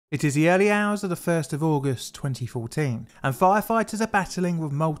It is the early hours of the 1st of August 2014, and firefighters are battling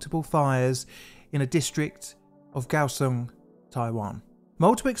with multiple fires in a district of Kaohsiung, Taiwan.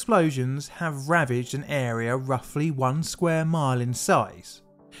 Multiple explosions have ravaged an area roughly 1 square mile in size,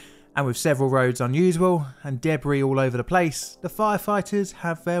 and with several roads unusable and debris all over the place, the firefighters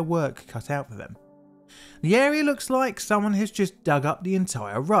have their work cut out for them. The area looks like someone has just dug up the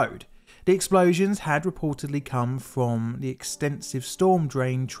entire road. The explosions had reportedly come from the extensive storm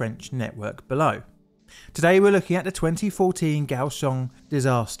drain trench network below. Today we're looking at the 2014 Kaohsiung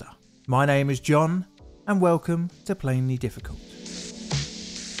disaster. My name is John, and welcome to Plainly Difficult.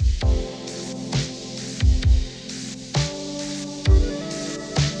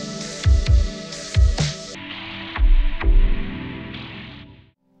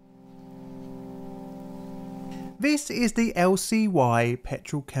 This is the LCY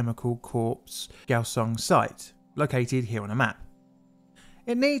Petrochemical Corp's Kaohsiung site, located here on a map.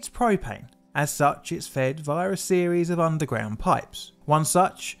 It needs propane. As such, it's fed via a series of underground pipes. One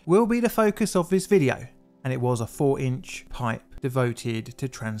such will be the focus of this video, and it was a 4-inch pipe devoted to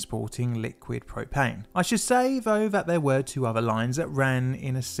transporting liquid propane. I should say though that there were 2 other lines that ran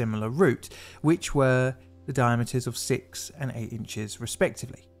in a similar route, which were the diameters of 6 and 8 inches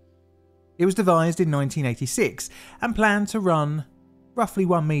respectively. It was devised in 1986 and planned to run roughly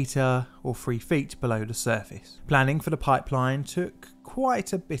 1 metre or 3 feet below the surface. Planning for the pipeline took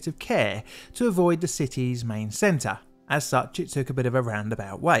quite a bit of care to avoid the city's main centre. As such, it took a bit of a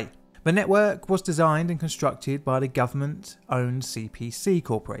roundabout way. The network was designed and constructed by the government-owned CPC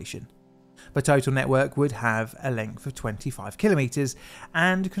Corporation. The total network would have a length of 25 kilometres,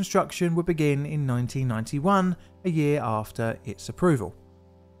 and construction would begin in 1991, a year after its approval.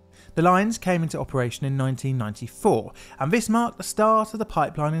 The lines came into operation in 1994, and this marked the start of the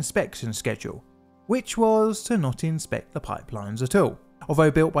pipeline inspection schedule, which was to not inspect the pipelines at all.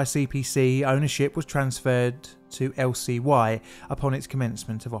 Although built by CPC, ownership was transferred to LCY upon its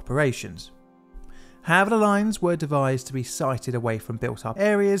commencement of operations. However, the lines were devised to be sited away from built-up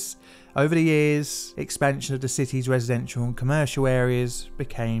areas. Over the years, expansion of the city's residential and commercial areas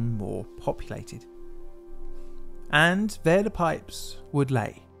became more populated. And there the pipes would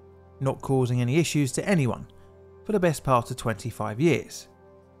lay, not causing any issues to anyone for the best part of 25 years.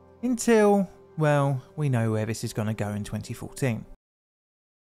 Until, well, we know where this is going to go in 2014.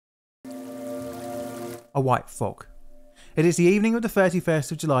 A white fog. It is the evening of the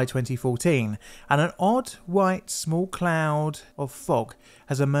 31st of July 2014, and an odd white small cloud of fog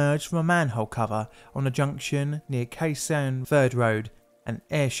has emerged from a manhole cover on a junction near Kaohsiung 3rd Road and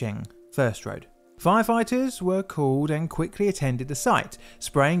Airsheng 1st Road. Firefighters were called and quickly attended the site,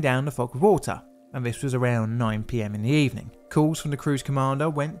 spraying down the fog with water, and this was around 9 PM in the evening. Calls from the cruise commander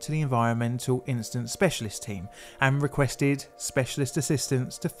went to the Environmental Incident Specialist team and requested specialist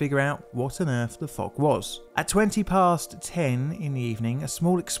assistance to figure out what on earth the fog was. At 20 past 10 in the evening, a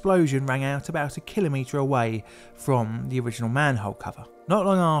small explosion rang out about a kilometre away from the original manhole cover. Not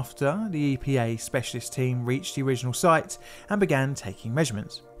long after, the EPA specialist team reached the original site and began taking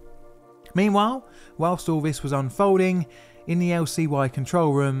measurements. Meanwhile, whilst all this was unfolding, in the LCY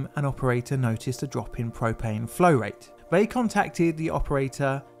control room, an operator noticed a drop in propane flow rate. They contacted the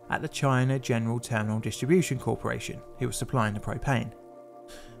operator at the China General Terminal Distribution Corporation, who was supplying the propane.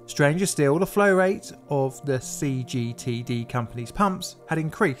 Stranger still, the flow rate of the CGTD company's pumps had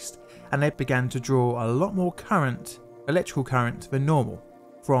increased, and they began to draw a lot more current, electrical current, than normal,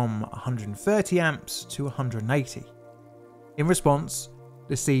 from 130 amps to 180. In response,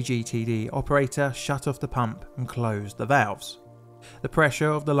 the CGTD operator shut off the pump and closed the valves. The pressure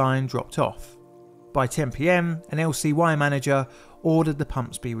of the line dropped off. By 10 PM, an LCY manager ordered the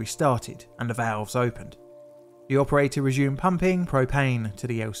pumps be restarted and the valves opened. The operator resumed pumping propane to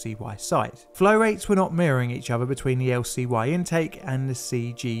the LCY site. Flow rates were not mirroring each other between the LCY intake and the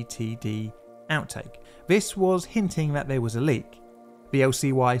CGTD outtake. This was hinting that there was a leak. The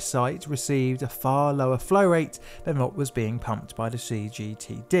LCY site received a far lower flow rate than what was being pumped by the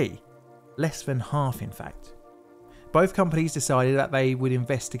CGTD, less than half in fact. Both companies decided that they would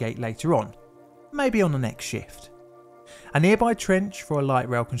investigate later on, maybe on the next shift. A nearby trench for a light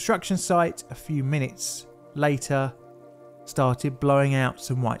rail construction site a few minutes later started blowing out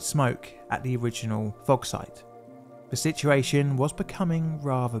some white smoke at the original fog site. The situation was becoming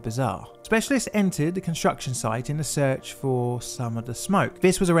rather bizarre. Specialists entered the construction site in the search for some of the smoke.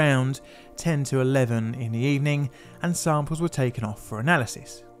 This was around 10 to 11 in the evening, and samples were taken off for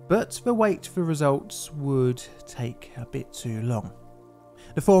analysis. But the wait for results would take a bit too long.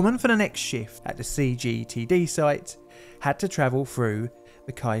 The foreman for the next shift at the CGTD site had to travel through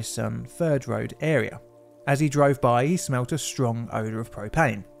the Kaohsiung 3rd Road area. As he drove by, he smelt a strong odour of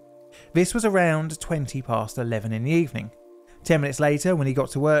propane. This was around 20 past 11 in the evening. 10 minutes later, when he got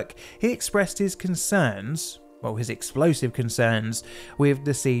to work, he expressed his explosive concerns with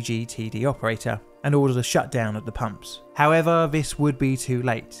the CGTD operator and ordered a shutdown of the pumps. However, this would be too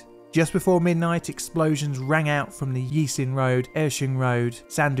late. Just before midnight, explosions rang out from the Yisin Road, Kaohsiung Road,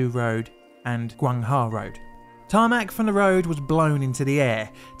 Sandu Road and Guangha Road. Tarmac from the road was blown into the air,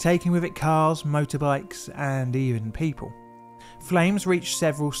 taking with it cars, motorbikes and even people. Flames reached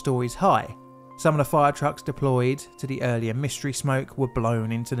several stories high. Some of the fire trucks deployed to the earlier mystery smoke were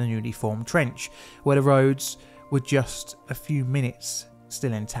blown into the newly formed trench, where the roads were just a few minutes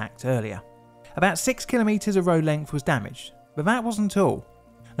still intact earlier. About 6 kilometres of road length was damaged, but that wasn't all.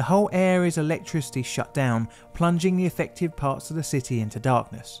 The whole area's electricity shut down, plunging the affected parts of the city into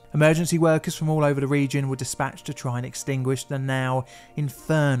darkness. Emergency workers from all over the region were dispatched to try and extinguish the now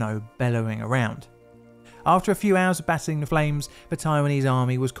inferno bellowing around. After a few hours of battling the flames, the Taiwanese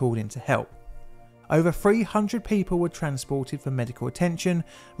army was called in to help. Over 300 people were transported for medical attention,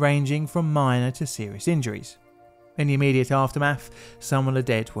 ranging from minor to serious injuries. In the immediate aftermath, some of the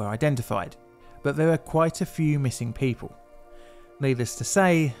dead were identified, but there were quite a few missing people. Needless to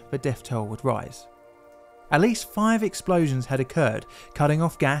say, the death toll would rise. At least 5 explosions had occurred, cutting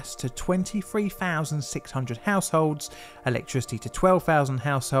off gas to 23,600 households, electricity to 12,000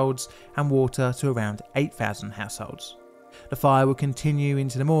 households, and water to around 8,000 households. The fire would continue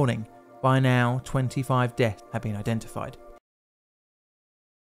into the morning. By now, 25 deaths had been identified.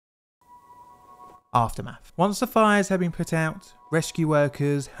 Aftermath. Once the fires had been put out, rescue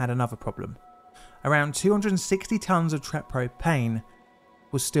workers had another problem. Around 260 tonnes of trapped propane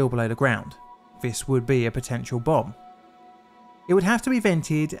was still below the ground. This would be a potential bomb. It would have to be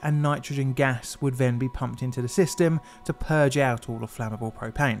vented and nitrogen gas would then be pumped into the system to purge out all the flammable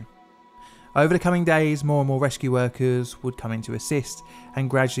propane. Over the coming days, more and more rescue workers would come in to assist, and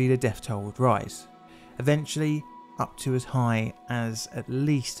gradually the death toll would rise, eventually up to as high as at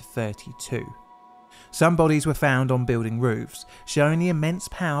least 32. Some bodies were found on building roofs, showing the immense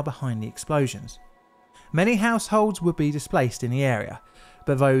power behind the explosions. Many households would be displaced in the area,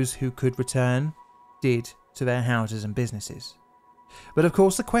 but those who could return did to their houses and businesses. But of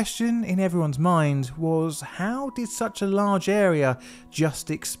course the question in everyone's mind was, how did such a large area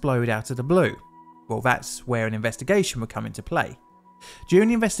just explode out of the blue? Well, that's where an investigation would come into play. During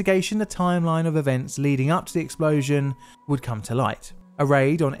the investigation, the timeline of events leading up to the explosion would come to light. A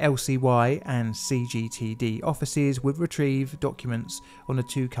raid on LCY and CGTD offices would retrieve documents on the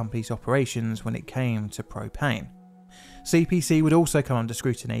two companies' operations when it came to propane. CPC would also come under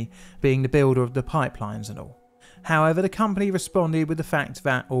scrutiny, being the builder of the pipelines and all. However, the company responded with the fact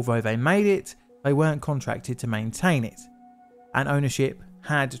that although they made it, they weren't contracted to maintain it, and ownership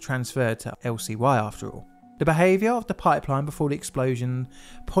had transferred to LCY after all. The behaviour of the pipeline before the explosion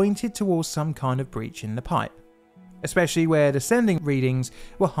pointed towards some kind of breach in the pipe, especially where the sending readings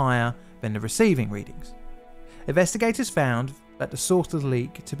were higher than the receiving readings. Investigators found that the source of the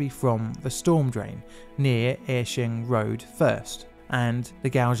leak to be from the storm drain near Kaohsiung Road 1st and the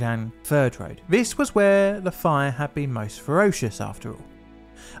Kaohsiung 3rd Road. This was where the fire had been most ferocious after all.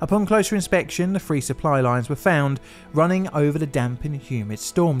 Upon closer inspection, the 3 supply lines were found running over the damp and humid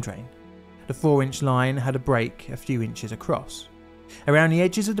storm drain. The 4-inch line had a break a few inches across. Around the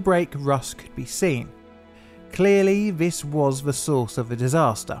edges of the break, rust could be seen. Clearly, this was the source of the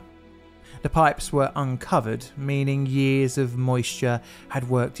disaster. The pipes were uncovered, meaning years of moisture had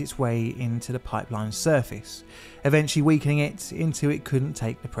worked its way into the pipeline's surface, eventually weakening it until it couldn't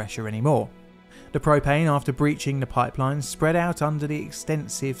take the pressure anymore. The propane, after breaching the pipeline, spread out under the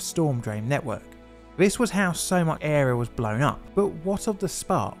extensive storm drain network. This was how so much area was blown up. But what of the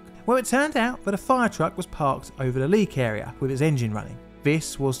spark? Well, it turned out that a fire truck was parked over the leak area with its engine running.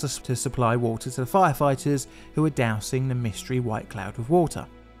 This was to supply water to the firefighters who were dousing the mystery white cloud with water.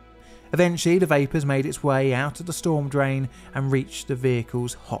 Eventually, the vapours made its way out of the storm drain and reached the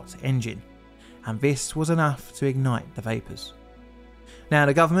vehicle's hot engine, and this was enough to ignite the vapours. Now,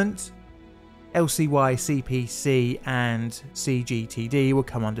 the government, LCY, CPC and CGTD will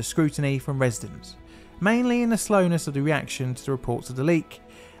come under scrutiny from residents, mainly in the slowness of the reaction to the reports of the leak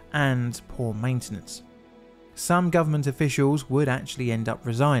and poor maintenance. Some government officials would actually end up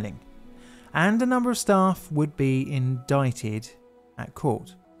resigning, and a number of staff would be indicted at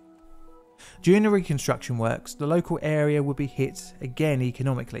court. During the reconstruction works, the local area would be hit again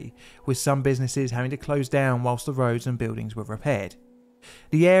economically, with some businesses having to close down whilst the roads and buildings were repaired.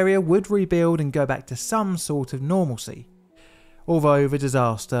 The area would rebuild and go back to some sort of normalcy, although the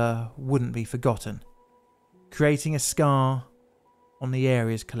disaster wouldn't be forgotten, creating a scar on the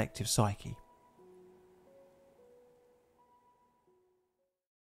area's collective psyche.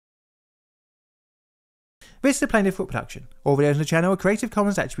 This is a Plain Difficult production. All videos on the channel are Creative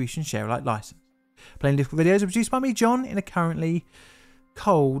Commons Attribution Share Alike licensed. Plain Difficult videos are produced by me, John, in a currently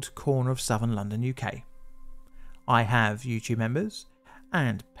cold corner of southern London, UK. I have YouTube members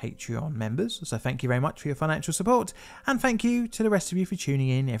and Patreon members, so thank you very much for your financial support, and thank you to the rest of you for tuning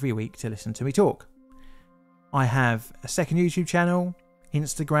in every week to listen to me talk. I have a second YouTube channel,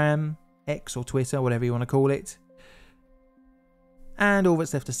 Instagram, X or Twitter, whatever you want to call it. And all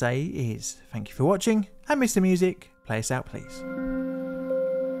that's left to say is thank you for watching, and Mr. Music, play us out please.